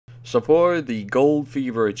So for the Gold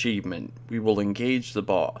Fever achievement, we will engage the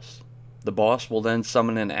boss. The boss will then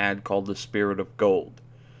summon an ad called the Spirit of Gold.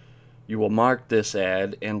 You will mark this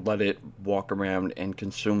ad and let it walk around and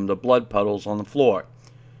consume the blood puddles on the floor.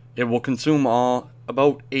 It will consume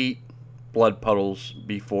about 8 blood puddles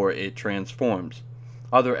before it transforms.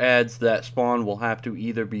 Other ads that spawn will have to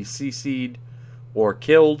either be CC'd or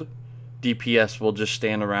killed. DPS will just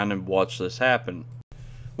stand around and watch this happen.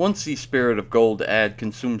 Once the Spirit of Gold ad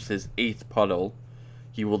consumes his 8th puddle,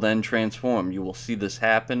 he will then transform. You will see this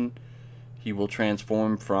happen. He will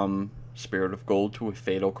transform from Spirit of Gold to a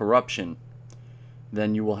Fatal Corruption.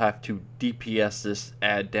 Then you will have to DPS this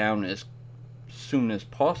ad down as soon as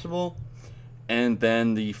possible, and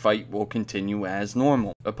then the fight will continue as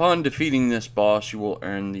normal. Upon defeating this boss, you will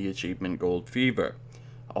earn the achievement Gold Fever.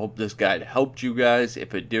 I hope this guide helped you guys.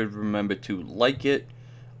 If it did, remember to like it.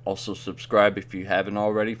 Also subscribe if you haven't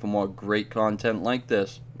already for more great content like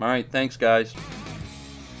this. Alright, thanks guys.